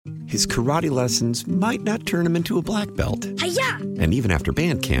his karate lessons might not turn him into a black belt. Hi-ya! And even after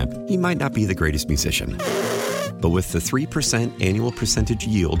band camp, he might not be the greatest musician. But with the 3% annual percentage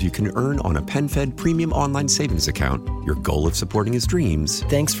yield you can earn on a PenFed premium online savings account, your goal of supporting his dreams...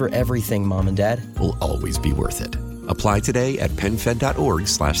 Thanks for everything, Mom and Dad. ...will always be worth it. Apply today at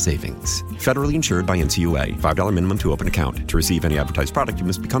PenFed.org/savings. Federally insured by NCUA. $5 minimum to open account. To receive any advertised product, you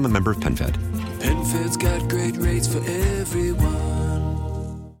must become a member of PenFed. PenFed's got great rates for everyone.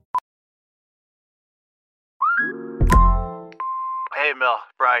 Hey, Mel.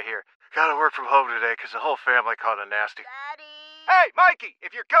 Bri here. Gotta work from home today because the whole family caught a nasty... Daddy! Hey, Mikey!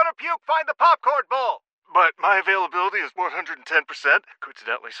 If you're gonna puke, find the popcorn bowl! But my availability is 110%.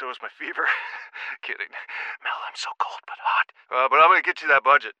 Coincidentally, so is my fever. Kidding. Mel, I'm so cold but hot. But I'm gonna get you that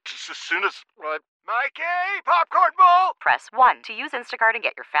budget just as soon as... Mikey! Popcorn bowl! Press 1 to use Instacart and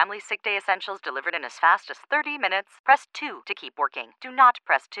get your family sick day essentials delivered in as fast as 30 minutes. Press 2 to keep working. Do not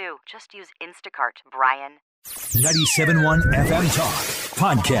press 2. Just use Instacart, Brian. 97.1 FM Talk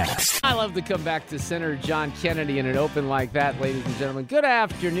Podcast. I love to come back to Senator John Kennedy in an open like that, ladies and gentlemen. Good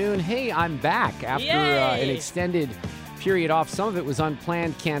afternoon. Hey, I'm back after an extended period off. Some of it was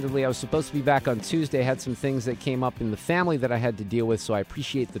unplanned, candidly. I was supposed to be back on Tuesday. I had some things that came up in the family that I had to deal with, so I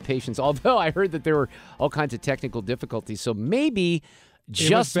appreciate the patience. Although I heard that there were all kinds of technical difficulties. So maybe,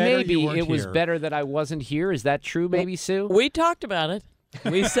 just maybe, it was better that I wasn't here. Is that true, maybe, Sue? We talked about it.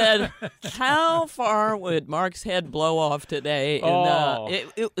 We said, how far would Mark's head blow off today? And,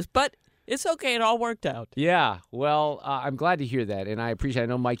 but it's okay. It all worked out. Yeah. Well, I'm glad to hear that, and I appreciate it. I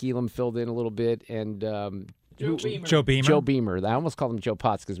know Mike Elam filled in a little bit, and Joe Beamer. Joe Beamer. I almost called him Joe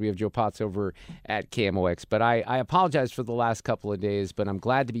Potts because we have Joe Potts over at KMOX. But I apologize for the last couple of days, but I'm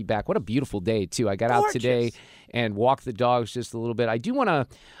glad to be back. What a beautiful day, too. I got out today and walked the dogs just a little bit. I do want to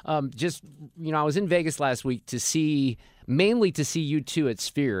I was in Vegas last week mainly to see you two at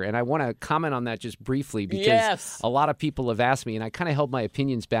Sphere, and I want to comment on that just briefly because a lot of people have asked me, and I kind of held my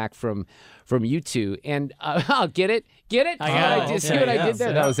opinions back from you two. And I'll get it? See what I did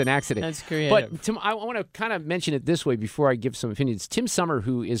there? That was an accident. That's creative. But Tim, I want to kind of mention it this way before I give some opinions. Tim Summer,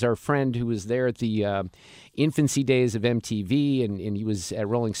 who is our friend who was there at the infancy days of MTV, and he was at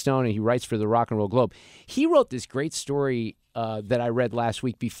Rolling Stone, and he writes for the Rock and Roll Globe. He wrote this great story that I read last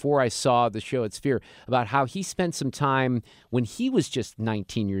week before I saw the show at Sphere about how he spent some time when he was just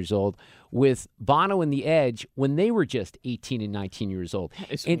 19 years old with Bono and The Edge when they were just 18 and 19 years old.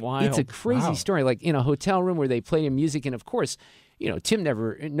 It's wild. It's a crazy story, like in a hotel room where they played him music. And of course,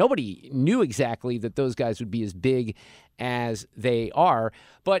 nobody knew exactly that those guys would be as big as they are.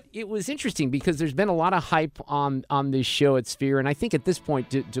 But it was interesting because there's been a lot of hype on this show at Sphere. And I think at this point,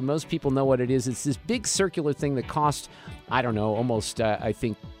 do most people know what it is? It's this big circular thing that cost, I don't know, almost, I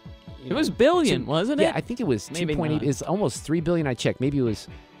think. It was billion, wasn't it? Yeah, I think it was 2.8. It's almost $3 billion. I checked. Maybe it was.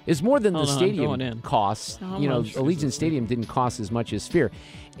 It's more than the stadium costs. Allegiant Stadium didn't cost as much as Sphere.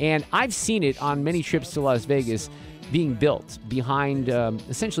 And I've seen it on many trips to Las Vegas being built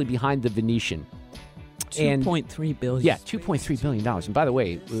essentially behind the Venetian. $2.3 billion. Yeah, $2.3 billion. And by the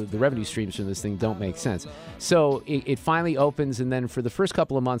way, the revenue streams from this thing don't make sense. So it finally opens, and then for the first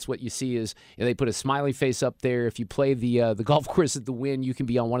couple of months, what you see is they put a smiley face up there. If you play the golf course at the Wynn, you can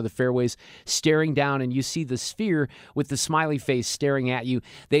be on one of the fairways staring down, and you see the Sphere with the smiley face staring at you.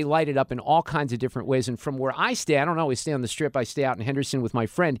 They light it up in all kinds of different ways. And from where I stay, I don't always stay on the Strip. I stay out in Henderson with my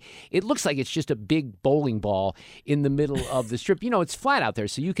friend. It looks like it's just a big bowling ball in the middle of the Strip. It's flat out there,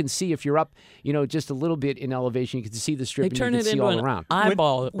 so you can see if you're up, just a little bit in elevation, you can see the Strip, and you can see all around.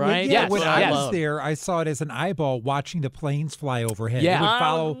 Eyeball, right? When I was there, I saw it as an eyeball watching the planes fly overhead. Yeah. It would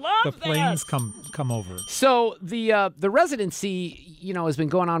follow the planes come over. So the residency, has been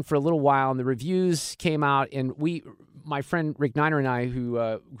going on for a little while, and the reviews came out, and my friend Rick Niner and I,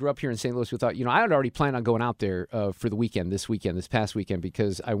 who grew up here in St. Louis, we thought, I had already planned on going out there for the this past weekend,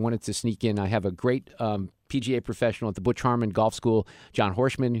 because I wanted to sneak in. I have a great PGA professional at the Butch Harmon Golf School, John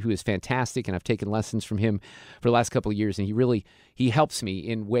Horschman, who is fantastic, and I've taken lessons from him for the last couple of years, and he helps me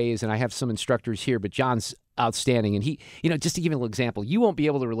in ways, and I have some instructors here, but John's outstanding. And he, just to give you a little example, you won't be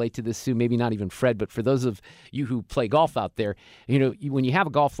able to relate to this, Sue, maybe not even Fred, but for those of you who play golf out there, when you have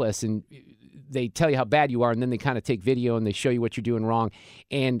a golf lesson, they tell you how bad you are, and then they kind of take video and they show you what you're doing wrong.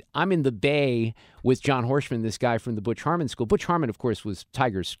 And I'm in the bay with John Horschman, this guy from the Butch Harmon School. Butch Harmon, of course, was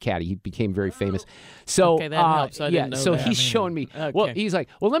Tiger's caddy. He became very famous. So okay, that helps. I didn't know so that. he's showing me. Okay. Well, he's like,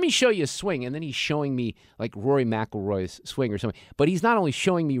 well, let me show you a swing, and then he's showing me like Rory McIlroy's swing or something. But he's not only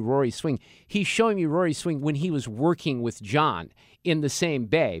showing me Rory's swing; he's showing me Rory's swing when he was working with John in the same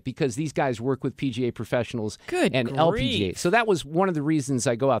bay because these guys work with PGA professionals and grief. LPGA. So that was one of the reasons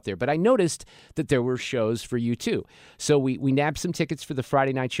I go out there. But I noticed that there were shows for U2. So we nabbed some tickets for the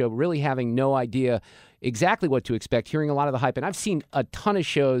Friday night show, really having no idea exactly what to expect, hearing a lot of the hype. And I've seen a ton of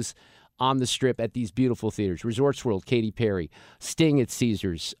shows on the Strip at these beautiful theaters. Resorts World, Katy Perry, Sting at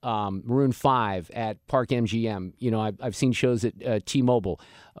Caesars, Maroon 5 at Park MGM. You know, I've seen shows at T-Mobile.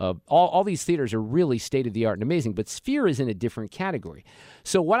 All these theaters are really state-of-the-art and amazing, but Sphere is in a different category.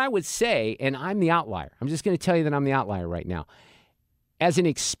 So what I would say, and I'm the outlier, I'm just going to tell you that I'm the outlier right now. As an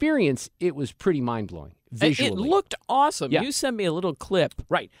experience, it was pretty mind-blowing visually. It looked awesome. Yeah. You sent me a little clip.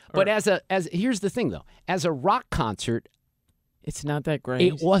 Right. But here's the thing, though. As a rock concert, it's not that great.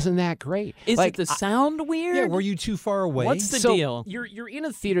 it wasn't that great. Is it the sound weird? Yeah, were you too far away? What's the deal? You're in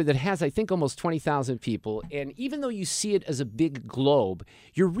a theater that has, I think, almost 20,000 people, and even though you see it as a big globe,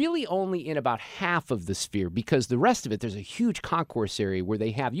 you're really only in about half of the Sphere because the rest of it, there's a huge concourse area where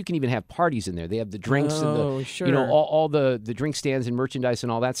you can even have parties in there. They have the drinks and all the drink stands and merchandise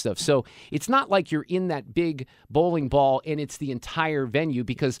and all that stuff. So it's not like you're in that big bowling ball and it's the entire venue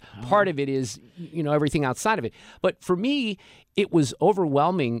because part of it is, everything outside of it. But for me, it was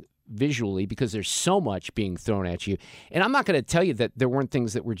overwhelming visually because there's so much being thrown at you. And I'm not going to tell you that there weren't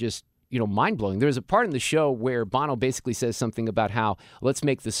things that were just, mind-blowing. There's a part in the show where Bono basically says something about how let's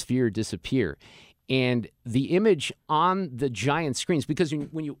make the Sphere disappear. And the image on the giant screens, because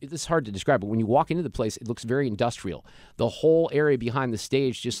this is hard to describe, but when you walk into the place, it looks very industrial. The whole area behind the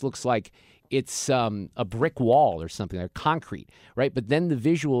stage just looks like it's a brick wall or something, or concrete, right? But then the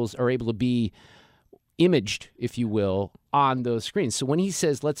visuals are able to be imaged, if you will, on those screens. So when he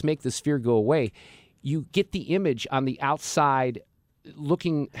says, let's make the Sphere go away, you get the image on the outside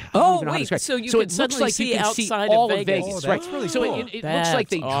looking. So it looks like you can see all of Vegas. That's really so cool. it looks like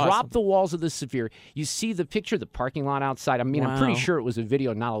they dropped the walls of the Sphere. You see the picture, the parking lot outside. I mean, I'm pretty sure it was a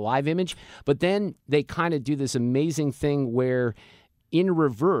video, not a live image. But then they kind of do this amazing thing where in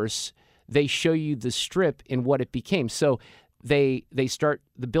reverse, they show you the Strip and what it became. So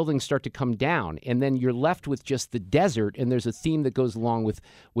the buildings start to come down, and then you're left with just the desert, and there's a theme that goes along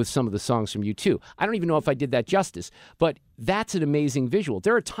with some of the songs from U2. I don't even know if I did that justice, but that's an amazing visual.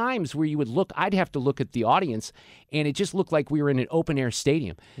 There are times where I'd have to look at the audience, and it just looked like we were in an open-air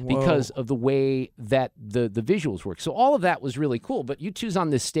stadium because of the way that the visuals work. So all of that was really cool, but U2's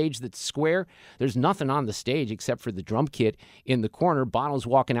on this stage that's square. There's nothing on the stage except for the drum kit in the corner. Bono's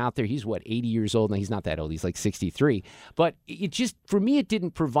walking out there. He's, 80 years old? No, he's not that old. He's like 63. But for me, it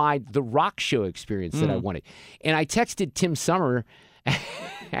didn't provide the rock show experience that I wanted. And I texted Tim Summer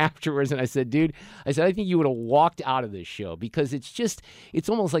afterwards, and I said, dude, I think you would have walked out of this show because it's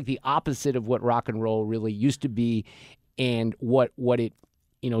almost like the opposite of what rock and roll really used to be and what it,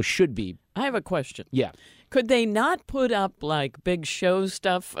 should be. I have a question. Yeah. Could they not put up like big show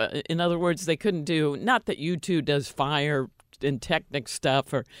stuff? In other words, they couldn't do, not that U2 does fire and Technic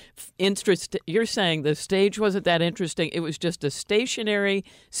stuff or interest. You're saying the stage wasn't that interesting. It was just a stationary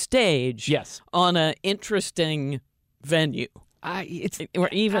stage on an interesting venue.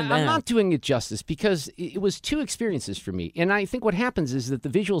 I'm not doing it justice because it was two experiences for me. And I think what happens is that the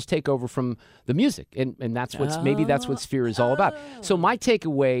visuals take over from the music. And that's maybe that's what Sphere is all about. So my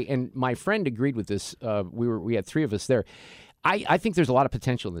takeaway, and my friend agreed with this, we had three of us there. I think there's a lot of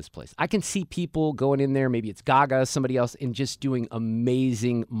potential in this place. I can see people going in there, maybe it's Gaga, somebody else, and just doing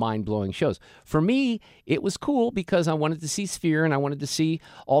amazing, mind-blowing shows. For me, it was cool because I wanted to see Sphere and I wanted to see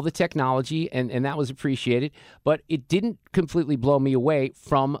all the technology, and that was appreciated. But it didn't completely blow me away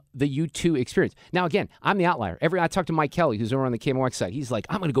from the U2 experience. Now, again, I'm the outlier. I talked to Mike Kelly, who's over on the KMOX side. He's like,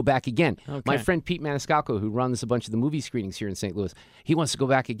 I'm going to go back again. Okay. My friend Pete Maniscalco, who runs a bunch of the movie screenings here in St. Louis, he wants to go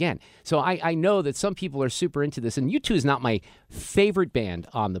back again. So I know that some people are super into this, and U2 is not my favorite band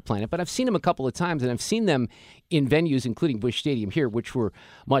on the planet, but I've seen them a couple of times, and I've seen them in venues, including Busch Stadium here, which were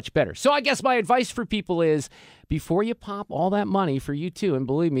much better. So I guess my advice for people is, before you pop all that money for U2, and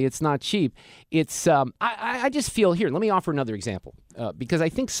believe me, it's not cheap, it's I just feel, here, let me offer another example, because I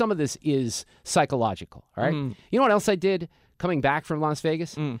think some of this is psychological, all right? You know what else I did coming back from Las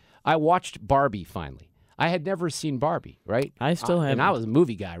Vegas? I watched Barbie finally. I had never seen Barbie, right? I still haven't. And I was a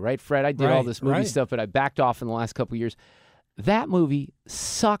movie guy, right, Fred? I did all this movie stuff, but I backed off in the last couple of years. That movie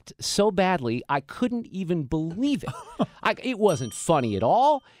sucked so badly, I couldn't even believe it. It wasn't funny at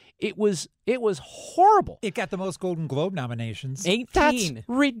all. It was horrible. It got the most Golden Globe nominations. 18. That's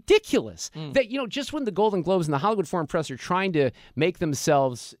ridiculous. That, just when the Golden Globes and the Hollywood Foreign Press are trying to make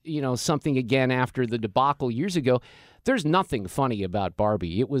themselves, something again after the debacle years ago, there's nothing funny about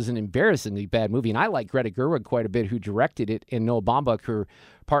Barbie. It was an embarrassingly bad movie. And I like Greta Gerwig quite a bit, who directed it, and Noah Baumbach, her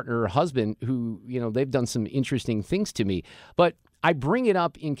partner, her husband, who, they've done some interesting things to me. But I bring it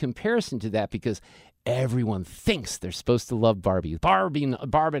up in comparison to that because everyone thinks they're supposed to love Barbie.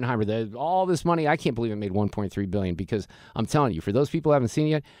 Barbenheimer, all this money. I can't believe it made $1.3 billion because I'm telling you, for those people who haven't seen it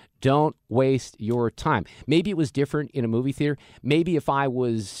yet, don't waste your time. Maybe it was different in a movie theater. Maybe if I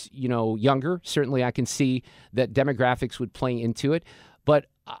was, younger, certainly I can see that demographics would play into it. But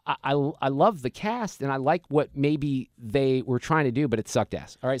I love the cast, and I like what maybe they were trying to do, but it sucked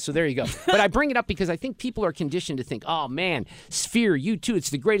ass. All right, so there you go. But I bring it up because I think people are conditioned to think, oh, man, Sphere, U2,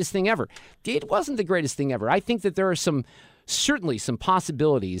 it's the greatest thing ever. It wasn't the greatest thing ever. I think that there are certainly some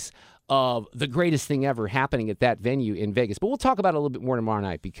possibilities of the greatest thing ever happening at that venue in Vegas. But we'll talk about it a little bit more tomorrow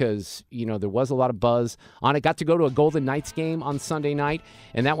night because, there was a lot of buzz on it. Got to go to a Golden Knights game on Sunday night,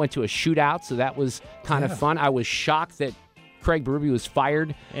 and that went to a shootout, so that was kind of fun. I was shocked that Craig Berube was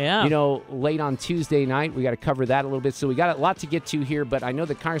fired, late on Tuesday night. We got to cover that a little bit. So we got a lot to get to here, but I know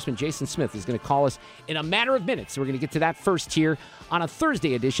that Congressman Jason Smith is going to call us in a matter of minutes. So we're going to get to that first here on a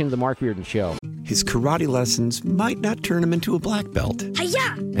Thursday edition of the Mark Reardon Show. His karate lessons might not turn him into a black belt.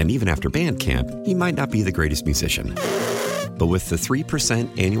 Hi-ya! And even after band camp, he might not be the greatest musician. But with the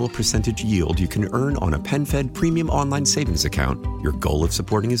 3% annual percentage yield you can earn on a PenFed premium online savings account, your goal of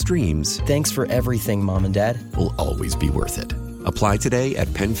supporting his dreams... Thanks for everything, Mom and Dad. ...will always be worth it. Apply today at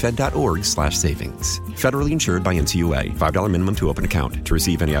PenFed.org/savings. Federally insured by NCUA. $5 minimum to open account. To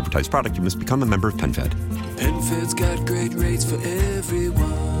receive any advertised product, you must become a member of PenFed. PenFed's got great rates for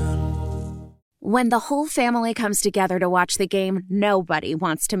everyone. When the whole family comes together to watch the game, nobody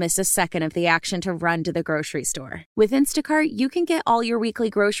wants to miss a second of the action to run to the grocery store. With Instacart, you can get all your weekly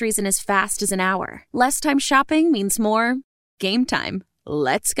groceries in as fast as an hour. Less time shopping means more game time.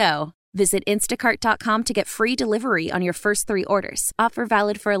 Let's go. Visit instacart.com to get free delivery on your first 3 orders. Offer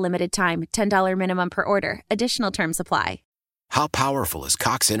valid for a limited time. $10 minimum per order. Additional terms apply. How powerful is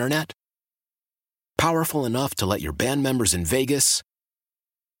Cox Internet? Powerful enough to let your band members in Vegas,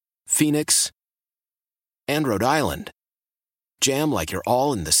 Phoenix, and Rhode Island jam like you're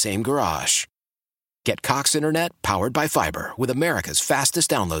all in the same garage. Get Cox Internet powered by fiber with America's fastest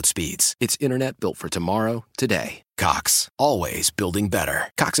download speeds. It's internet built for tomorrow, today. Cox, always building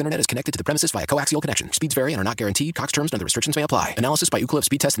better. Cox Internet is connected to the premises via coaxial connection. Speeds vary and are not guaranteed. Cox terms and other restrictions may apply. Analysis by Ookla of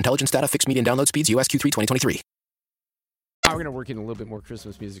Speed Test Intelligence Data. Fixed median download speeds. US Q3 2023. We're going to work in a little bit more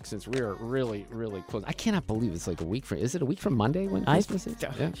Christmas music since we are really, really close. I cannot believe it's like a week from... Is it a week from Monday when Christmas is?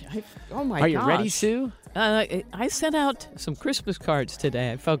 Yeah. Oh, my God. Are you ready, Sue? I sent out some Christmas cards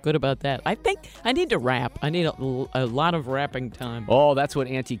today. I felt good about that. I think I need to wrap. I need a lot of wrapping time. Oh, that's what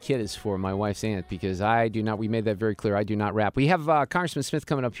Auntie Kit is for, my wife's aunt, because I do not... We made that very clear. I do not wrap. We have Congressman Smith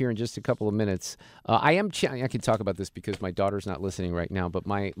coming up here in just a couple of minutes. I can talk about this because my daughter's not listening right now, but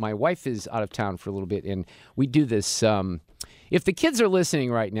my wife is out of town for a little bit, and we do this... If the kids are listening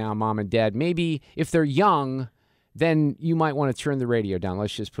right now, Mom and Dad, maybe if they're young, then you might want to turn the radio down.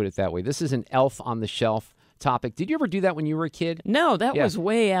 Let's just put it that way. This is an Elf on the Shelf topic. Did you ever do that when you were a kid? No, that was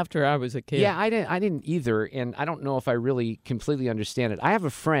way after I was a kid. Yeah, I didn't either, and I don't know if I really completely understand it. I have a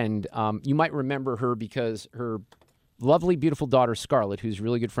friend, you might remember her because her lovely, beautiful daughter, Scarlett, who's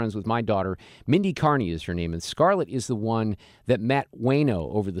really good friends with my daughter. Mindy Carney is her name, and Scarlett is the one that met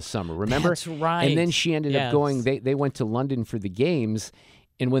Wayno over the summer. Remember? That's right. And then she ended up going, they went to London for the games,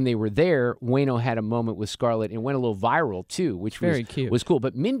 and when they were there, Wayno had a moment with Scarlett and went a little viral, too, which very cute. Was cool.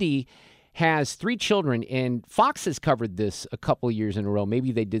 But Mindy has 3 children, and Fox has covered this a couple of years in a row.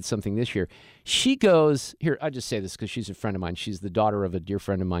 Maybe they did something this year. She goes, here, I'll just say this because she's a friend of mine. She's the daughter of a dear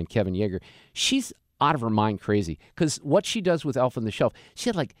friend of mine, Kevin Yeager. She's out of her mind crazy because what she does with Elf on the Shelf, she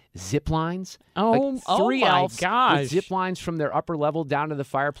had like zip lines. Oh, like 3 elves gosh. with zip lines from their upper level down to the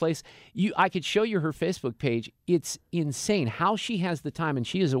fireplace. I could show you her Facebook page. It's insane how she has the time, and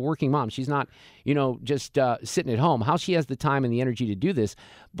she is a working mom. She's not, just sitting at home. How she has the time and the energy to do this,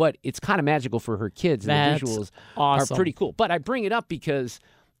 but it's kind of magical for her kids. That's and the visuals awesome. Are pretty cool. But I bring it up because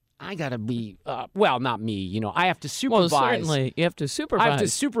I got to be, not me. I have to supervise. Well, certainly, you have to supervise. I have to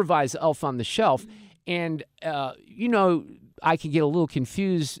supervise Elf on the Shelf. And, I can get a little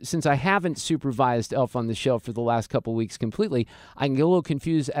confused since I haven't supervised Elf on the Shelf for the last couple of weeks completely. I can get a little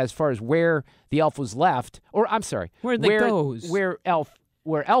confused as far as where the elf was left. Or, I'm sorry. Where goes. Where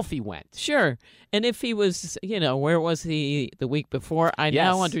Elfie went. Sure. And if he was, where was he the week before? I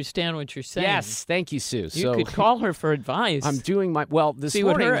now understand what you're saying. Yes. Thank you, Sue. You could call her for advice. I'm doing this morning. See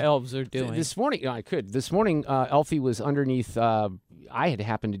what her elves are doing. This morning, I could. This morning, Elfie was underneath... I had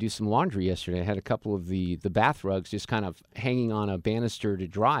happened to do some laundry yesterday. I had a couple of the bath rugs just kind of hanging on a banister to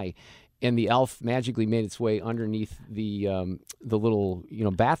dry. and the elf magically made its way underneath the little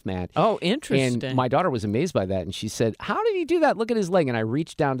bath mat. Oh, interesting. And my daughter was amazed by that, and she said, "How did he do that? Look at his leg." And I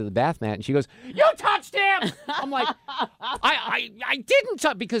reached down to the bath mat, and she goes, "You touched him!" I'm like, I didn't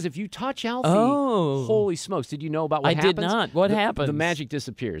touch, because if you touch Alfie, holy smokes! Did you know about what happens? I did not. What happens? The magic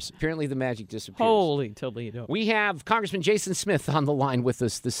disappears. Apparently, the magic disappears. Holy Toledo! We have Congressman Jason Smith on the line with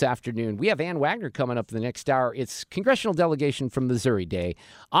us this afternoon. We have Ann Wagner coming up in the next hour. It's Congressional Delegation from Missouri Day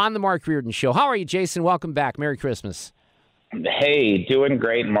on the Mark Reardon Show. How are you, Jason? Welcome back. Merry Christmas. Hey, doing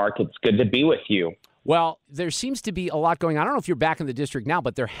great, Mark. It's good to be with you. Well, there seems to be a lot going on. I don't know if you're back in the district now,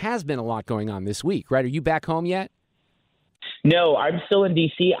 but there has been a lot going on this week, right? Are you back home yet? No, I'm still in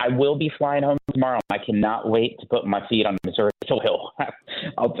D.C. I will be flying home tomorrow. I cannot wait to put my feet on Missouri soil.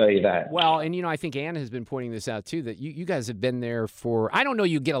 I'll tell you that. Well, and, I think Ann has been pointing this out, too, that you guys have been there for, I don't know,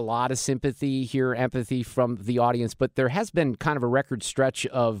 you get a lot of sympathy here, empathy from the audience, but there has been kind of a record stretch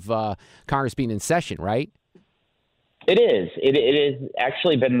of Congress being in session, right? It is. It has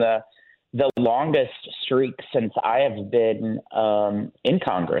actually been the longest streak since I have been in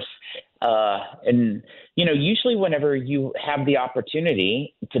Congress. And, usually whenever you have the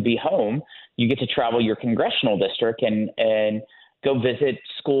opportunity to be home, you get to travel your congressional district and go visit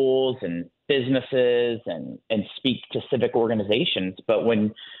schools and businesses and speak to civic organizations. But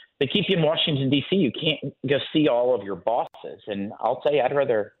when they keep you in Washington, D.C., you can't go see all of your bosses. And I'll tell you, I'd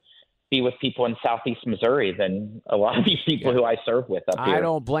rather be with people in Southeast Missouri than a lot of these people who I serve with up here. I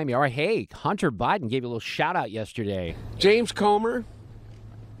don't blame you. All right, hey, Hunter Biden gave you a little shout-out yesterday. James Comer,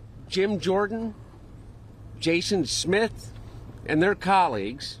 Jim Jordan, Jason Smith, and their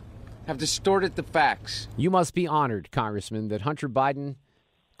colleagues have distorted the facts. You must be honored, Congressman, that Hunter Biden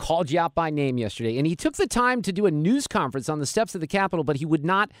called you out by name yesterday. And he took the time to do a news conference on the steps of the Capitol, but he would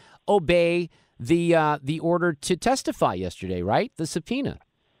not obey the order to testify yesterday, right? The subpoena.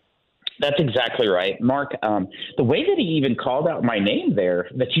 That's exactly right, Mark. The way that he even called out my name there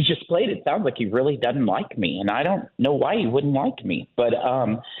that you just played, it sounds like he really doesn't like me. And I don't know why he wouldn't like me. But,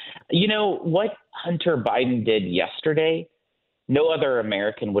 what Hunter Biden did yesterday, no other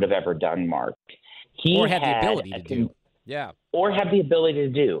American would have ever done, Mark. Or had the ability to do. Yeah. Or have the ability to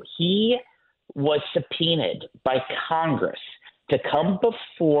do. He was subpoenaed by Congress to come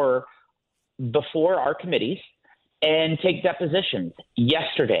before our committees and take depositions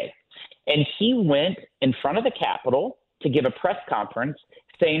yesterday. And he went in front of the Capitol to give a press conference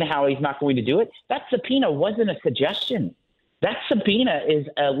saying how he's not going to do it. That subpoena wasn't a suggestion. That subpoena is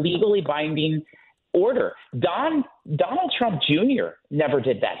a legally binding order. Donald Trump Jr. never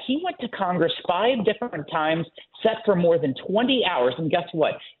did that. He went to Congress 5 different times, sat for more than 20 hours, and guess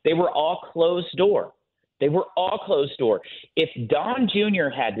what? They were all closed door. If Don Jr.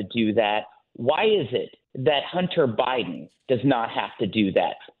 had to do that, why is it that Hunter Biden does not have to do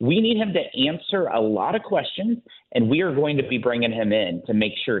that? We need him to answer a lot of questions, and we are going to be bringing him in to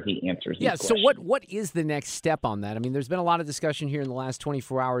make sure he answers these questions. So what is the next step on that? I mean, there's been a lot of discussion here in the last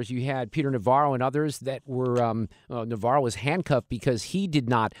 24 hours. You had Peter Navarro and others that were Navarro was handcuffed because he did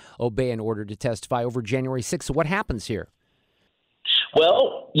not obey an order to testify over January 6th. So what happens here?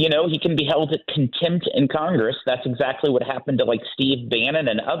 Well, he can be held at contempt in Congress. That's exactly what happened to Steve Bannon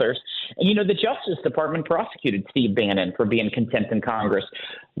and others. And, the Justice Department prosecuted Steve Bannon for being contempt in Congress.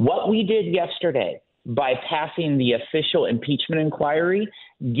 What we did yesterday by passing the official impeachment inquiry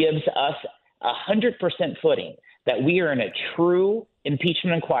gives us 100% footing that we are in a true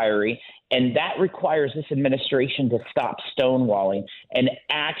impeachment inquiry, and that requires this administration to stop stonewalling and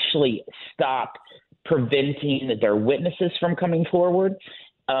actually stop preventing their witnesses from coming forward,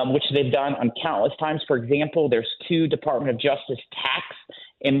 which they've done on countless times. For example, there's 2 Department of Justice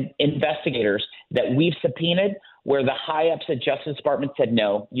tax investigators that we've subpoenaed where the high-ups at Justice Department said,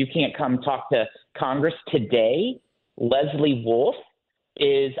 no, you can't come talk to Congress. Today, Leslie Wolf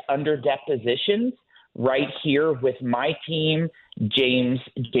is under depositions right here with my team, James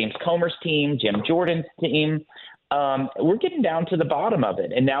Comer's team, Jim Jordan's team. We're getting down to the bottom of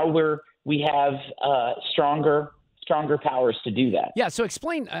it, and now we have stronger powers to do that. Yeah, so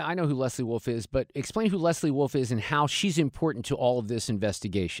explain, I know who Leslie Wolf is, but explain who Leslie Wolf is and how she's important to all of this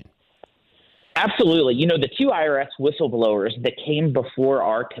investigation. Absolutely. The 2 IRS whistleblowers that came before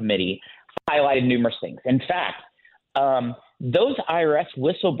our committee highlighted numerous things. In fact, those IRS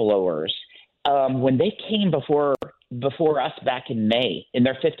whistleblowers, when they came before us back in May in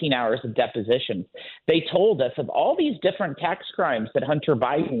their 15 hours of depositions, they told us of all these different tax crimes that Hunter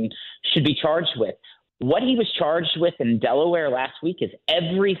Biden should be charged with. What he was charged with in Delaware last week is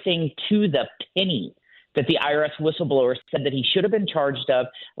everything to the penny that the IRS whistleblowers said that he should have been charged of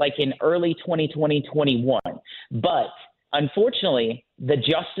in early 2020-21. But Unfortunately, the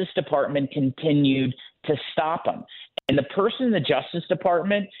Justice Department continued to stop him. And the person in the Justice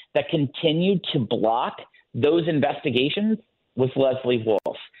Department that continued to block those investigations was Leslie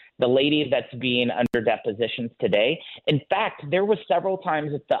Wolf, the lady that's being under depositions today. In fact, there were several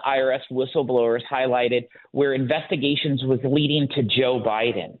times that the IRS whistleblowers highlighted where investigations was leading to Joe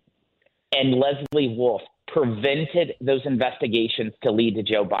Biden, and Leslie Wolf prevented those investigations to lead to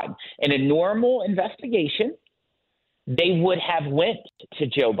Joe Biden. In a normal investigation, they would have went to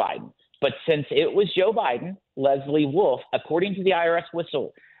Joe Biden. But since it was Joe Biden, Leslie Wolf, according to the IRS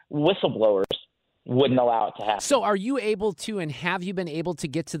whistleblowers, wouldn't allow it to happen. So are you able to, and have you been able to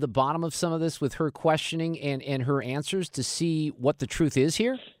get to the bottom of some of this with her questioning and her answers to see what the truth is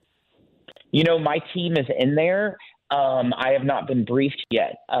here? You know, my team is in there. I have not been briefed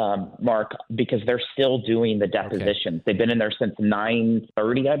yet, Mark, because they're still doing the depositions. Okay. They've been in there since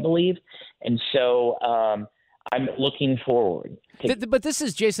 9:30, I believe. And so I'm looking forward. But this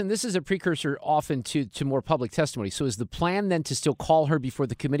is, Jason, this is a precursor often to more public testimony. So is the plan then to still call her before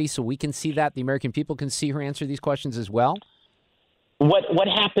the committee so we can see that, the American people can see her answer these questions as well? What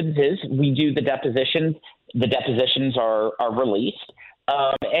happens is we do the depositions. The depositions are released.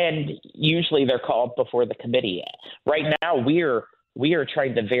 And usually they're called before the committee. Right now, we are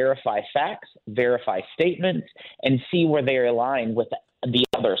trying to verify facts, verify statements, and see where they align with the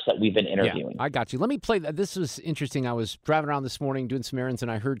others that we've been interviewing. Yeah, I got you. Let me play. This was interesting. I was driving around this morning doing some errands, and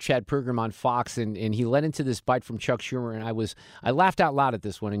I heard Chad Pergram on Fox, and he led into this bite from Chuck Schumer, and I laughed out loud at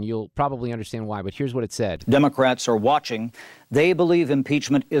this one, and you'll probably understand why, but here's what it said. Democrats are watching. They believe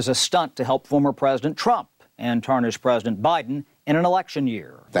impeachment is a stunt to help former President Trump and tarnish President Biden in an election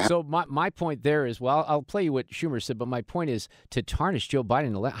year. So my point there is, well, I'll play you what Schumer said, but my point is to tarnish Joe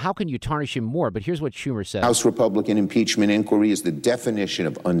Biden. How can you tarnish him more? But here's what Schumer said. House Republican impeachment inquiry is the definition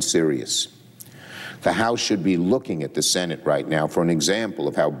of unserious. The House should be looking at the Senate right now for an example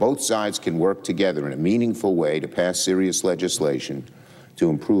of how both sides can work together in a meaningful way to pass serious legislation to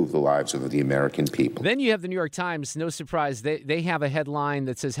improve the lives of the American people. Then you have the New York Times. No surprise. They have a headline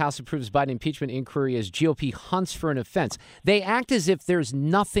that says House approves Biden impeachment inquiry as GOP hunts for an offense. They act as if there's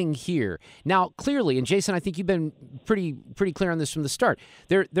nothing here. Now, clearly, and Jason, I think you've been pretty clear on this from the start,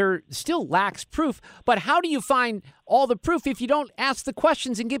 there still lacks proof. But how do you find all the proof if you don't ask the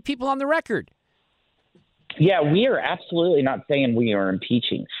questions and get people on the record? Yeah, we are absolutely not saying we are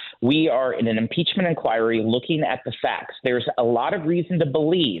impeaching. We are in an impeachment inquiry looking at the facts. There's a lot of reason to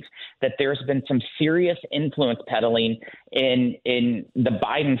believe that there's been some serious influence peddling in the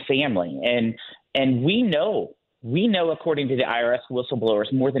Biden family. And we know, according to the IRS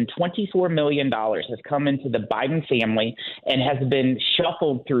whistleblowers, more than $24 million has come into the Biden family and has been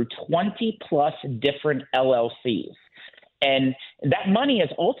shuffled through 20-plus different LLCs. And that money has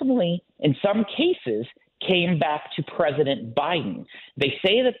ultimately, in some cases, came back to President Biden. They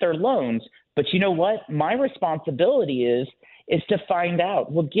say that they're loans, but you know what? My responsibility is to find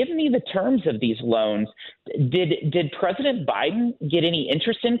out, well, give me the terms of these loans. Did President Biden get any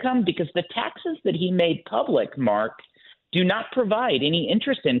interest income? Because the taxes that he made public, Mark, do not provide any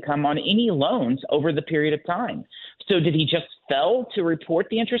interest income on any loans over the period of time. So did he just fail to report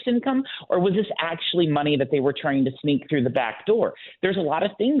the interest income, or was this actually money that they were trying to sneak through the back door? There's a lot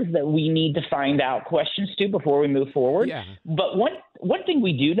of things that we need to find out questions to before we move forward. Yeah. But one thing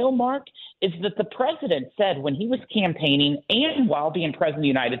we do know, Mark, is that the president said when he was campaigning and while being president of the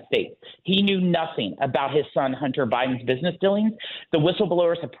United States, he knew nothing about his son Hunter Biden's business dealings. The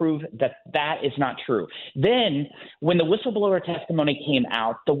whistleblowers have proved that that is not true. Then when the whistleblower testimony came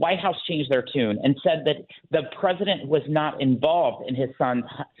out, the White House changed their tune and said that the president was not involved in his son's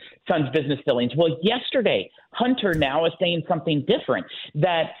business dealings. Well, yesterday, Hunter now is saying something different,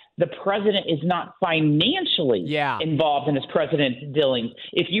 that the president is not financially involved in his president's dealings.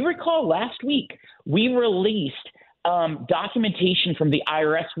 If you recall, last week, we released documentation from the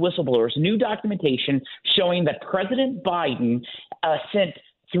IRS whistleblowers, new documentation showing that President Biden sent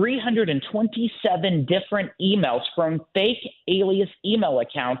 327 different emails from fake alias email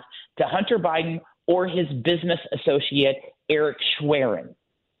accounts to Hunter Biden or his business associate, Eric Schwerin.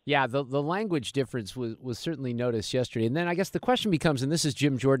 Yeah, the language difference was certainly noticed yesterday. And then I guess the question becomes, and this is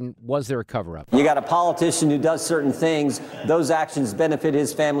Jim Jordan, was there a cover-up? You got a politician who does certain things. Those actions benefit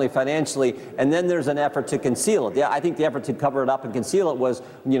his family financially, and then there's an effort to conceal it. Yeah, I think the effort to cover it up and conceal it was,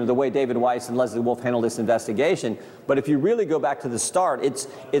 the way David Weiss and Leslie Wolf handled this investigation. But if you really go back to the start, it's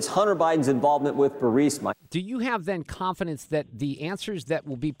Hunter Biden's involvement with Burisma. Do you have then confidence that the answers that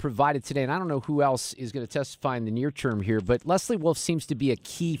will be provided today, and I don't know who else is going to testify in the near term here, but Leslie Wolf seems to be a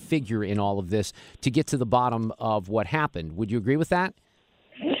key figure in all of this to get to the bottom of what happened. Would you agree with that?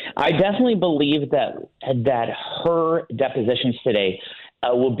 I definitely believe that her depositions today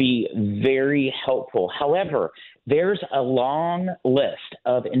will be very helpful. However, there's a long list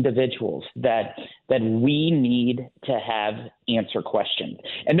of individuals that we need to have answer questions.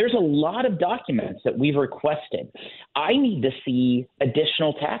 And there's a lot of documents that we've requested. I need to see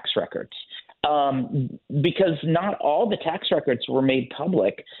additional tax records because not all the tax records were made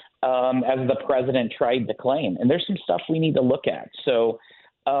public as the president tried to claim. And there's some stuff we need to look at. So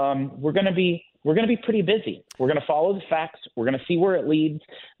we're going to be pretty busy. We're going to follow the facts. We're going to see where it leads.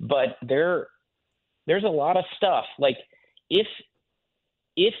 But there's a lot of stuff. Like if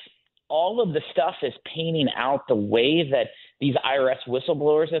all of the stuff is painting out the way that these IRS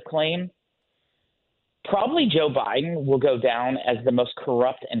whistleblowers have claimed, probably Joe Biden will go down as the most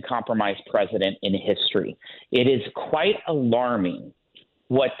corrupt and compromised president in history. It is quite alarming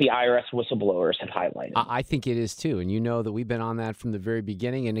what the IRS whistleblowers have highlighted. I think it is, too. And you know that we've been on that from the very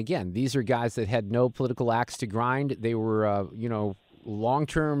beginning. And again, these are guys that had no political axe to grind. They were,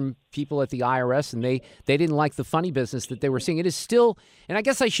 long-term people at the IRS, and they didn't like the funny business that they were seeing. It is still, and I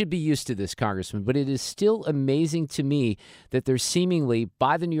guess I should be used to this, Congressman, but it is still amazing to me that there's seemingly,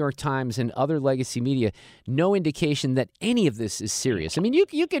 by the New York Times and other legacy media, no indication that any of this is serious. I mean,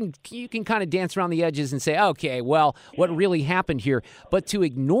 you can kind of dance around the edges and say, okay, well, what really happened here? But to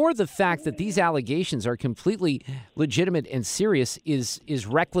ignore the fact that these allegations are completely legitimate and serious is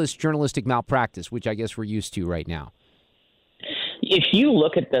reckless journalistic malpractice, which I guess we're used to right now. If you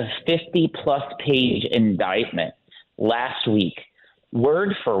look at the 50-plus page indictment last week,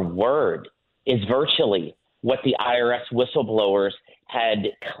 word for word is virtually what the IRS whistleblowers had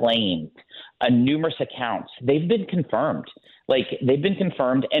claimed. Numerous accounts. They've been confirmed.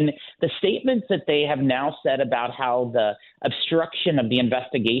 And the statements that they have now said about how the obstruction of the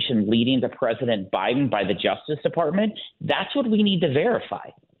investigation leading to President Biden by the Justice Department, that's what we need to verify.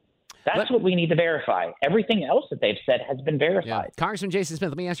 What we need to verify. Everything else that they've said has been verified. Yeah. Congressman Jason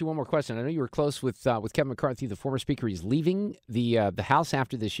Smith, let me ask you one more question. I know you were close with Kevin McCarthy, the former speaker. He's leaving the House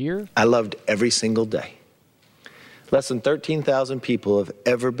after this year. I loved every single day. Less than 13,000 people have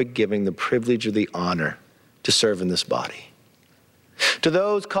ever been given the privilege or the honor to serve in this body. To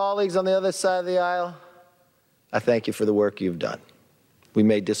those colleagues on the other side of the aisle, I thank you for the work you've done. We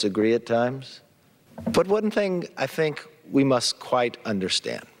may disagree at times, but one thing I think we must quite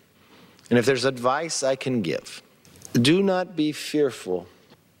understand. And if there's advice I can give, do not be fearful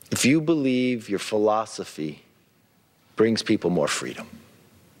if you believe your philosophy brings people more freedom.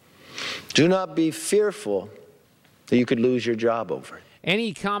 Do not be fearful that you could lose your job over it.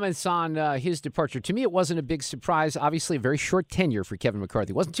 Any comments on his departure? To me, it wasn't a big surprise. Obviously, a very short tenure for Kevin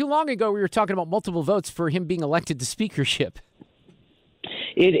McCarthy. It wasn't too long ago we were talking about multiple votes for him being elected to speakership.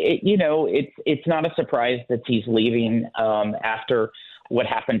 It's not a surprise that he's leaving after what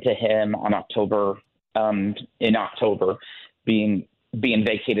happened to him on in October, being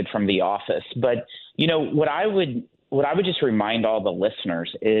vacated from the office. But what I would just remind all the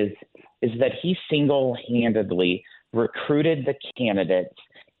listeners is that he single-handedly recruited the candidates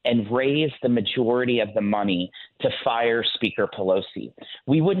and raised the majority of the money to fire Speaker Pelosi.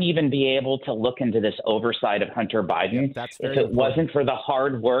 We wouldn't even be able to look into this oversight of Hunter Biden if it wasn't for the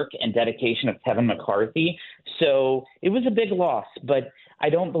hard work and dedication of Kevin McCarthy. So it was a big loss, but I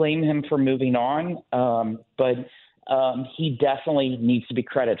don't blame him for moving on. But he definitely needs to be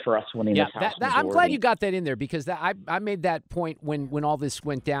credited for us winning this House majority. I'm glad you got that in there because I made that point when all this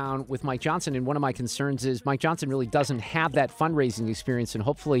went down with Mike Johnson. And one of my concerns is Mike Johnson really doesn't have that fundraising experience, and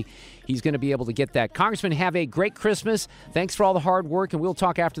hopefully he's going to be able to get that. Congressman, have a great Christmas. Thanks for all the hard work, and we'll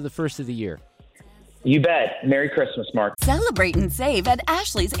talk after the first of the year. You bet. Merry Christmas, Mark. Celebrate and save at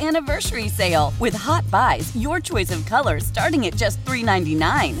Ashley's Anniversary Sale. With Hot Buys, your choice of colors starting at just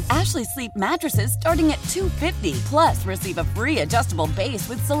 $3.99. Ashley Sleep mattresses starting at $2.50. Plus, receive a free adjustable base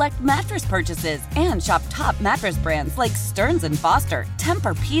with select mattress purchases. And shop top mattress brands like Stearns & Foster,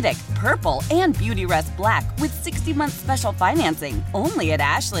 Tempur-Pedic, Purple, and Beautyrest Black with 60-month special financing. Only at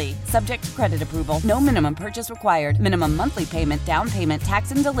Ashley. Subject to credit approval. No minimum purchase required. Minimum monthly payment, down payment, tax,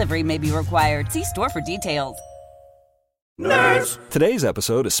 and delivery may be required. See store for details. Nerds! Today's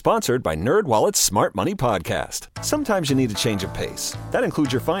episode is sponsored by NerdWallet's Smart Money Podcast. Sometimes you need a change of pace. That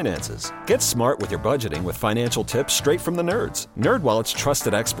includes your finances. Get smart with your budgeting with financial tips straight from the nerds. NerdWallet's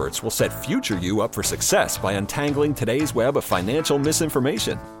trusted experts will set future you up for success by untangling today's web of financial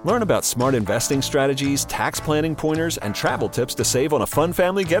misinformation. Learn about smart investing strategies, tax planning pointers, and travel tips to save on a fun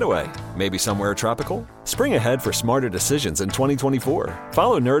family getaway. Maybe somewhere tropical? Spring ahead for smarter decisions in 2024.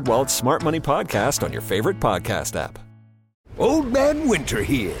 Follow NerdWallet's Smart Money Podcast on your favorite podcast app. Old Man Winter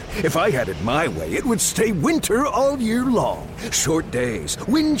here. If I had it my way, it would stay winter all year long. Short days,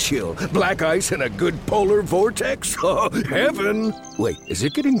 wind chill, black ice, and a good polar vortex. Oh, heaven! Wait, is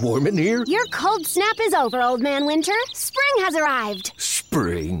it getting warm in here? Your cold snap is over, Old Man Winter. Spring has arrived.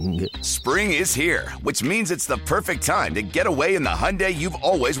 Spring. Spring is here, which means it's the perfect time to get away in the Hyundai you've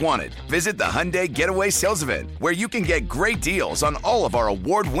always wanted. Visit the Hyundai Getaway Sales Event, where you can get great deals on all of our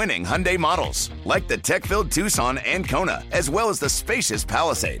award-winning Hyundai models, like the tech-filled Tucson and Kona, as well as the spacious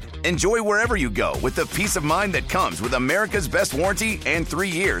Palisade. Enjoy wherever you go with the peace of mind that comes with America's best warranty and 3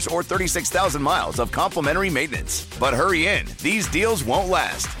 years or 36,000 miles of complimentary maintenance. But hurry in, these deals won't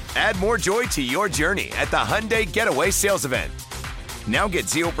last. Add more joy to your journey at the Hyundai Getaway Sales Event. Now get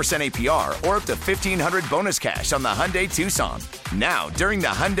 0% APR or up to $1,500 bonus cash on the Hyundai Tucson. Now, during the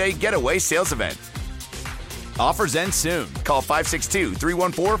Hyundai Getaway Sales Event. Offers end soon. Call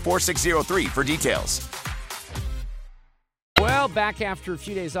 562-314-4603 for details. Well, back after a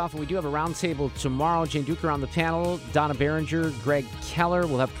few days off, and we do have a roundtable tomorrow. Jane Duker on the panel, Donna Behringer, Greg Keller.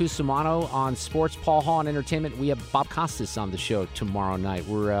 We'll have Cusimano on sports, Paul Hall on entertainment. We have Bob Costas on the show tomorrow night.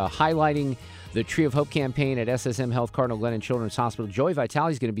 We're highlighting the Tree of Hope campaign at SSM Health Cardinal Glennon Children's Hospital. Joey Vitale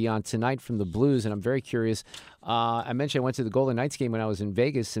is going to be on tonight from the Blues, and I'm very curious. I mentioned I went to the Golden Knights game when I was in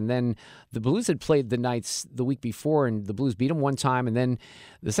Vegas, and then the Blues had played the Knights the week before, and the Blues beat them one time, and then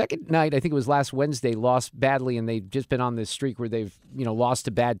the second night, I think it was last Wednesday, lost badly, and they've just been on this streak where they've lost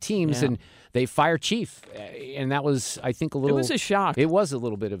to bad teams, and they fired Chief, and that was, I think, a little... It was a shock. It was a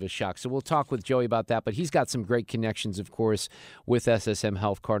little bit of a shock, so we'll talk with Joey about that, but he's got some great connections, of course, with SSM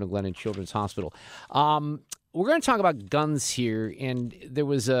Health Cardinal Glennon Children's Hospital. We're going to talk about guns here, and there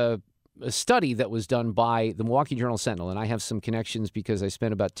was a study that was done by the Milwaukee Journal Sentinel, and I have some connections because I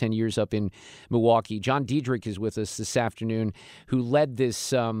spent about 10 years up in Milwaukee. John Diedrich is with us this afternoon, who led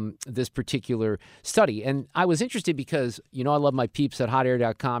this this particular study. And I was interested because, I love my peeps at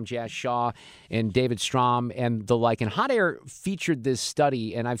hotair.com, Jazz Shaw and David Strom and the like. And Hot Air featured this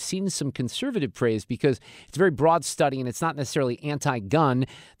study, and I've seen some conservative praise because it's a very broad study, and it's not necessarily anti-gun.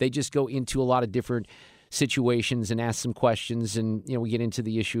 They just go into a lot of different situations and ask some questions, and we get into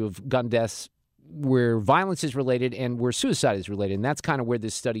the issue of gun deaths where violence is related and where suicide is related, and that's kind of where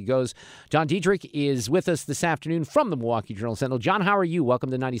this study goes. John Diedrich is with us this afternoon from the Milwaukee Journal Sentinel. John, how are you?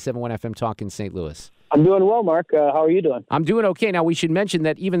 Welcome to 97.1 FM Talk in St. Louis. I'm doing well, Mark. How are you doing? I'm doing okay. Now, we should mention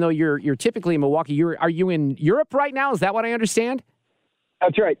that even though you're typically in Milwaukee, are you in Europe right now? Is that what I understand?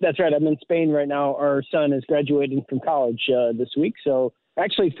 That's right. I'm in Spain right now. Our son is graduating from college this week, so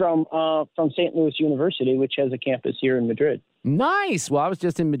actually from St. Louis University, which has a campus here in Madrid. Nice. Well, I was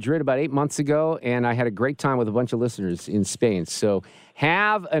just in Madrid about 8 months ago, and I had a great time with a bunch of listeners in Spain. So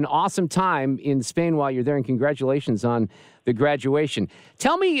have an awesome time in Spain while you're there, and congratulations on the graduation.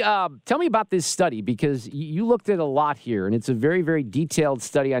 Tell me about this study, because you looked at a lot here, and it's a very, very detailed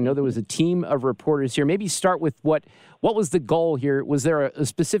study. I know there was a team of reporters here. Maybe start with what was the goal here? Was there a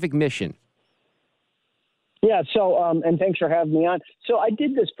specific mission? Yeah, so, and thanks for having me on. So I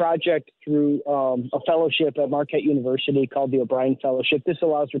did this project through a fellowship at Marquette University called the O'Brien Fellowship. This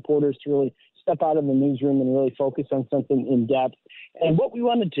allows reporters to really step out of the newsroom and really focus on something in depth. And what we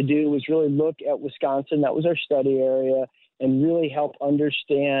wanted to do was really look at Wisconsin. That was our study area, and really help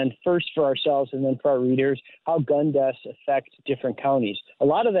understand, first for ourselves and then for our readers, how gun deaths affect different counties. A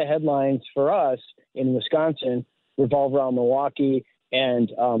lot of the headlines for us in Wisconsin revolve around Milwaukee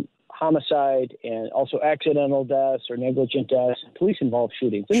and homicide and also accidental deaths or negligent deaths, police-involved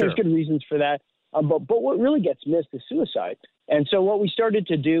shootings. And There's good reasons for that. But what really gets missed is suicide. And so what we started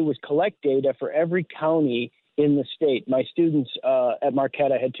to do was collect data for every county in the state. My students at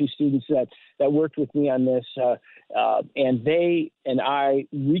Marquette, I had two students that worked with me on this, and they and I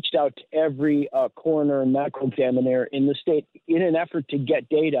reached out to every coroner and medical examiner in the state in an effort to get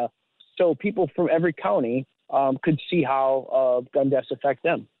data so people from every county could see how gun deaths affect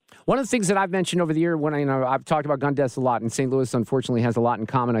them. One of the things that I've mentioned over the year, when I've talked about gun deaths a lot, and St. Louis, unfortunately, has a lot in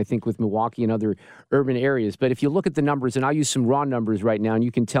common, I think, with Milwaukee and other urban areas. But if you look at the numbers, and I'll use some raw numbers right now, and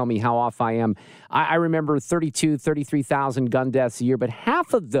you can tell me how off I am. I remember 33,000 gun deaths a year, but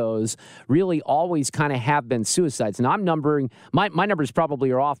half of those really always kind of have been suicides. And I'm numbering, my numbers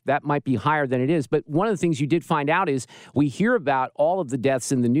probably are off. That might be higher than it is. But one of the things you did find out is we hear about all of the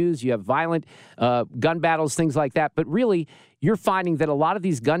deaths in the news. You have violent gun battles, things like that. But really, you're finding that a lot of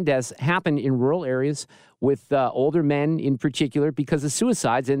these gun deaths happen in rural areas with older men in particular because of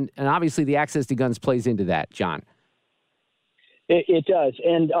suicides, and obviously the access to guns plays into that, John. It does.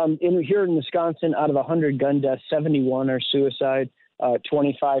 And here in Wisconsin, out of 100 gun deaths, 71 are suicide,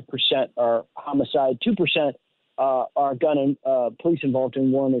 25% are homicide, 2% are gun and police involved,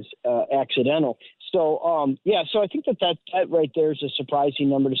 and one is accidental. So, so I think that right there is a surprising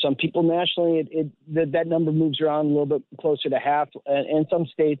number to some people. Nationally, that number moves around a little bit closer to half, and some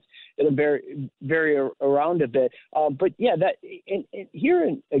states it'll vary around a bit. But yeah,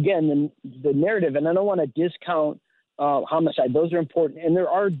 here again the narrative, and I don't want to discount homicide. Those are important, and there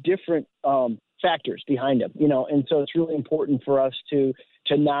are different factors behind them, and so it's really important for us to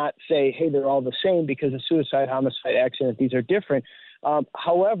not say, hey, they're all the same, because a suicide, homicide, accident, these are different.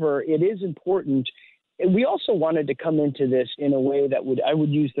 However, it is important. And we also wanted to come into this in a way that I would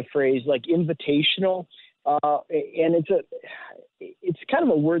use the phrase like invitational. And it's kind of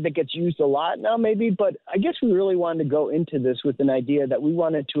a word that gets used a lot now, maybe, but I guess we really wanted to go into this with an idea that we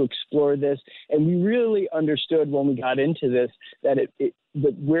wanted to explore this. And we really understood when we got into this that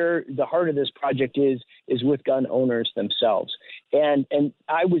that where the heart of this project is with gun owners themselves. And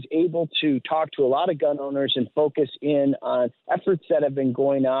I was able to talk to a lot of gun owners and focus in on efforts that have been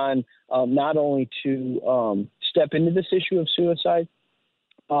going on, not only to step into this issue of suicide,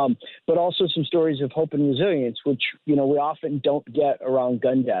 but also some stories of hope and resilience, which, we often don't get around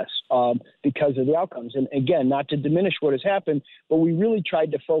gun deaths because of the outcomes. And again, not to diminish what has happened, but we really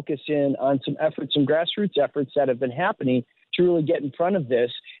tried to focus in on some efforts, some grassroots efforts that have been happening to really get in front of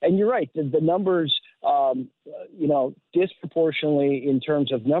this. And you're right, the numbers, disproportionately in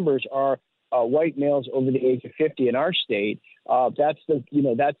terms of numbers are white males over the age of 50 in our state. That's the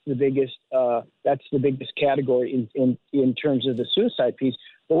biggest category in terms of the suicide piece.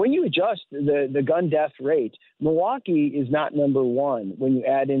 But when you adjust the gun death rate, Milwaukee is not number one when you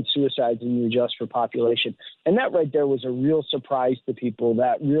add in suicides and you adjust for population. And that right there was a real surprise to people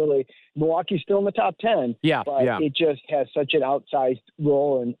that really Milwaukee's still in the top 10. It just has such an outsized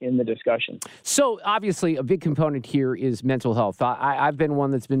role in the discussion. So obviously a big component here is mental health. I've been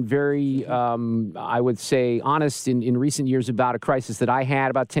one that's been very, I would say, honest in recent years about a crisis that I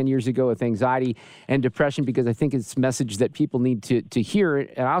had about 10 years ago with anxiety and depression, because I think it's a message that people need to hear.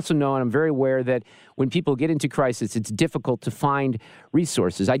 And I also know, and I'm very aware that when people get into crisis, it's difficult to find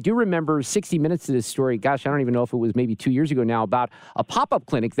resources. I do remember 60 Minutes to this story. Gosh, I don't even know if it was maybe 2 years ago now, about a pop-up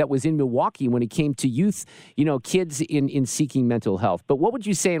clinic that was in Milwaukee when it came to youth, kids in seeking mental health. But what would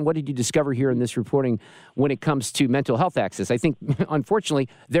you say, and what did you discover here in this reporting when it comes to mental health access? I think, unfortunately,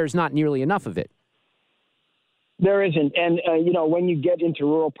 there's not nearly enough of it. There isn't. And, when you get into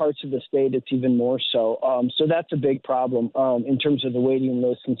rural parts of the state, it's even more so. So that's a big problem in terms of the waiting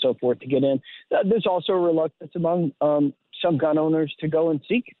list and so forth to get in. There's also a reluctance among some gun owners to go and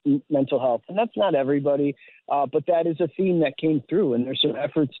seek mental health. And that's not everybody, but that is a theme that came through. And there's some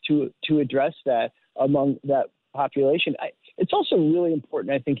efforts to address that among that population. It's also really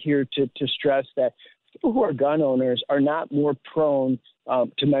important, I think, here to stress that people who are gun owners are not more prone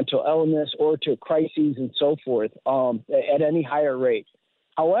to mental illness or to crises and so forth at any higher rate.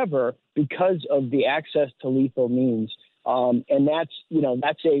 However, because of the access to lethal means, and that's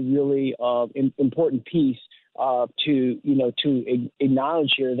a really important piece to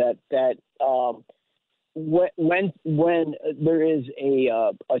acknowledge here that when there is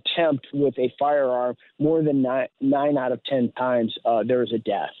a attempt with a firearm, more than 9 out of 10 times there is a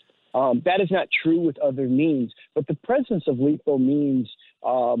death. That is not true with other means, but the presence of lethal means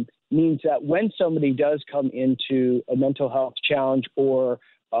means that when somebody does come into a mental health challenge or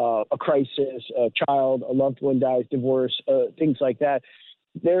a crisis, a child, a loved one dies, divorce, things like that,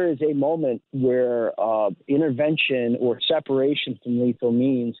 there is a moment where intervention or separation from lethal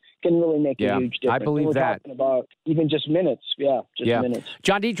means can really make a huge difference. I believe we're that. Talking about even just minutes. Minutes.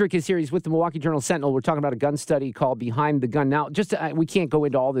 John Diedrich is here. He's with the Milwaukee Journal Sentinel. We're talking about a gun study called Behind the Gun. Now, we can't go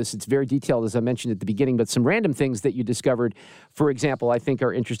into all this. It's very detailed, as I mentioned at the beginning, but some random things that you discovered, for example, I think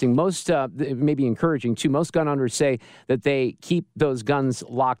are interesting. Most, maybe encouraging, too. Most gun owners say that they keep those guns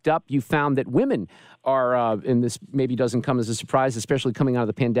locked up. You found that women are, and this maybe doesn't come as a surprise, especially coming out of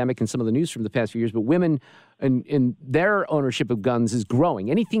the pandemic and some of the news from the past few years, but women in their ownership of guns is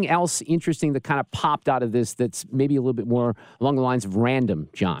growing. Anything else interesting that kind of popped out of this that's maybe a little bit more along the lines of random,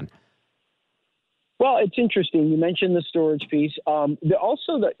 John? Well, it's interesting. You mentioned the storage piece.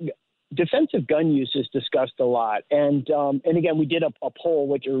 Also, the defensive gun use is discussed a lot. And again, we did a poll,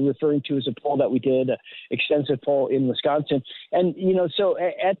 what you're referring to as a poll that we did, an extensive poll in Wisconsin. And, so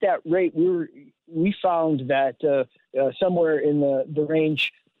at that rate, we found that somewhere in the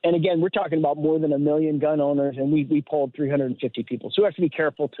range, and again, we're talking about more than 1 million gun owners, and we polled 350 people. So we have to be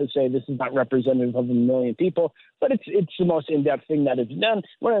careful to say this is not representative of 1 million people, but it's the most in-depth thing that is done.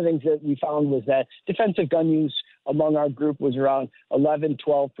 One of the things that we found was that defensive gun use among our group was around 11,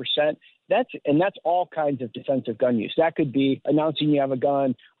 12%. That's all kinds of defensive gun use. That could be announcing you have a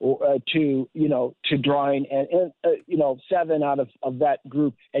gun, or to drawing, and 7 out of that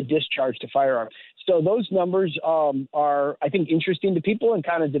group had discharged a firearm. So those numbers are, I think, interesting to people and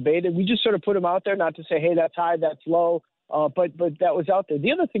kind of debated. We just sort of put them out there, not to say, hey, that's high, that's low, but that was out there.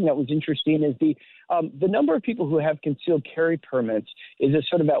 The other thing that was interesting is the number of people who have concealed carry permits is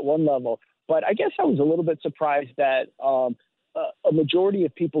sort of at one level. But I guess I was a little bit surprised that a majority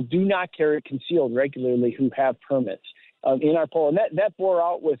of people do not carry concealed regularly who have permits in our poll. And that bore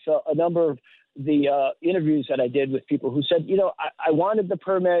out with a number of the interviews that I did with people who said, I wanted the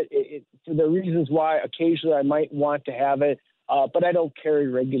permit for the reasons why occasionally I might want to have it, but I don't carry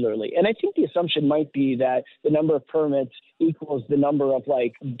regularly. And I think the assumption might be that the number of permits equals the number of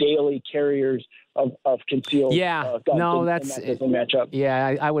daily carriers of concealed guns. No, that doesn't match up.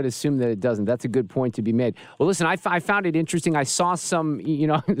 Yeah, I would assume that it doesn't. That's a good point to be made. Well, listen, I found it interesting. I saw some,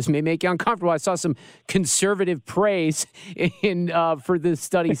 this may make you uncomfortable. I saw some conservative praise for this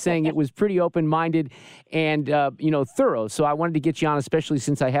study, saying it was pretty open-minded and thorough. So I wanted to get you on, especially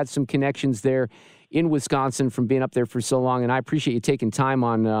since I had some connections there in Wisconsin from being up there for so long. And I appreciate you taking time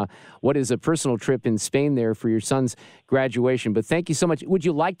on what is a personal trip in Spain there for your son's graduation. But thank you so much. Would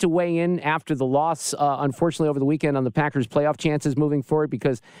you like to weigh in after the loss, unfortunately, over the weekend on the Packers' playoff chances moving forward?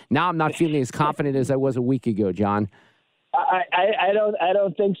 Because now I'm not feeling as confident as I was a week ago, John. I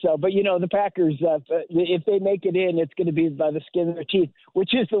don't think so. But, the Packers, if they make it in, it's going to be by the skin of their teeth,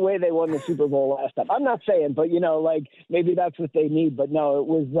 which is the way they won the Super Bowl last time. I'm not saying, but, maybe that's what they need. But no, it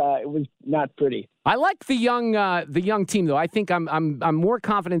was not pretty. I like the young team, though. I think I'm more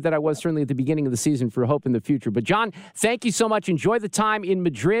confident than I was certainly at the beginning of the season for hope in the future. But John, thank you so much. Enjoy the time in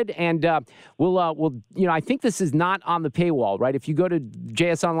Madrid, and we'll I think this is not on the paywall, right? If you go to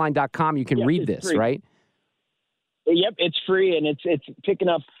jsonline.com, you can read this, free. Right? Yep, it's free, and it's picking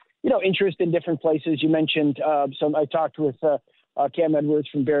up interest in different places. You mentioned some. I talked with Cam Edwards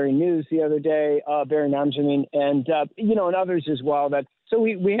from Bearing News the other day, Bearing Arms, and others as well. So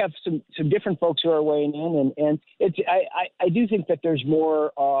we have some different folks who are weighing in, and it's I do think that there's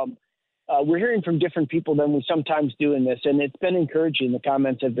more. We're hearing from different people than we sometimes do in this, and it's been encouraging. The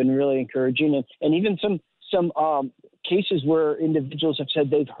comments have been really encouraging, and even some cases where individuals have said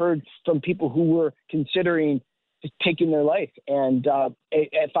they've heard from people who were considering taking their life and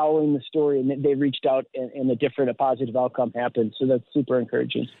following the story, and they reached out and a positive outcome happened. So that's super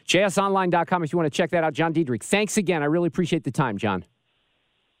encouraging. JSOnline.com if you want to check that out. John Diedrich, thanks again. I really appreciate the time, John.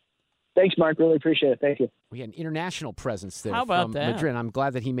 Thanks, Mark. Really appreciate it. Thank you. We had an international presence there How about from that? Madrid. I'm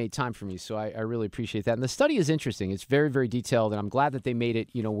glad that he made time for me, so I really appreciate that. And the study is interesting. It's very, very detailed, and I'm glad that they made it,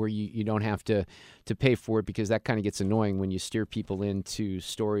 where you don't have to pay for it, because that kind of gets annoying when you steer people into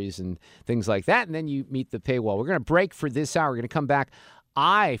stories and things like that, and then you meet the paywall. We're going to break for this hour. We're going to come back.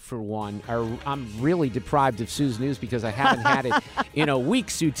 I, for one, I'm really deprived of Sue's news because I haven't had it in a week,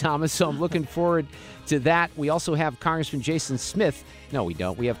 Sue Thomas, so I'm looking forward to that. We also have Congressman Jason Smith. No, we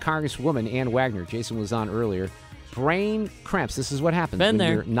don't. We have Congresswoman Ann Wagner. Jason was on earlier. Brain cramps. This is what happens when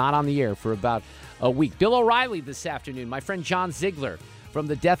you're not on the air for about a week. Bill O'Reilly this afternoon. My friend John Ziegler from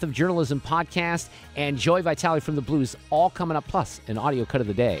the Death of Journalism podcast, and Joy Vitale from the Blues, all coming up, plus an audio cut of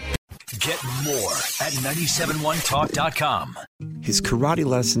the day. Get more at 971talk.com. His karate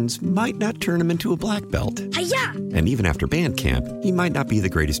lessons might not turn him into a black belt. Hi-ya! And even after band camp, he might not be the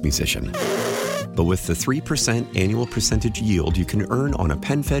greatest musician. But with the 3% annual percentage yield you can earn on a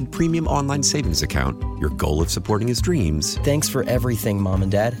PenFed premium online savings account, your goal of supporting his dreams... Thanks for everything, Mom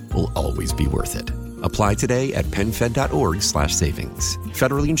and Dad. ...will always be worth it. Apply today at PenFed.org/savings.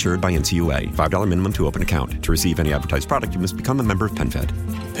 Federally insured by NCUA. $5 minimum to open account. To receive any advertised product, you must become a member of PenFed.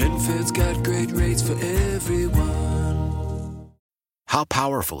 PenFed's got great rates for everyone. How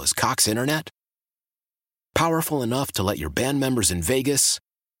powerful is Cox Internet? Powerful enough to let your band members in Vegas,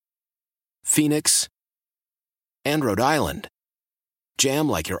 Phoenix, and Rhode Island jam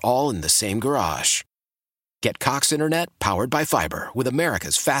like you're all in the same garage. Get Cox Internet powered by fiber with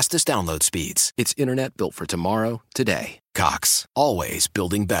America's fastest download speeds. It's internet built for tomorrow, today. Cox, always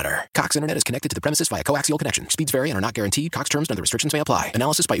building better. Cox Internet is connected to the premises via coaxial connection. Speeds vary and are not guaranteed. Cox terms and other restrictions may apply.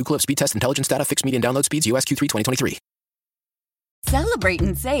 Analysis by Ookla Speed Test Intelligence Data. Fixed median download speeds. US Q3 2023. Celebrate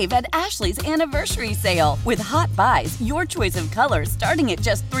and save at Ashley's Anniversary Sale. With Hot Buys, your choice of colors starting at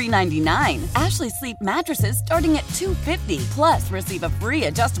just $3.99. Ashley Sleep mattresses starting at $2.50. Plus, receive a free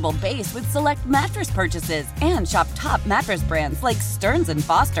adjustable base with select mattress purchases. And shop top mattress brands like Stearns &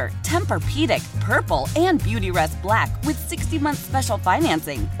 Foster, Tempur-Pedic, Purple, and Beautyrest Black with 60-month special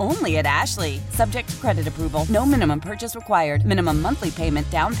financing. Only at Ashley. Subject to credit approval. No minimum purchase required. Minimum monthly payment,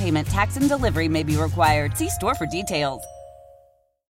 down payment, tax, and delivery may be required. See store for details.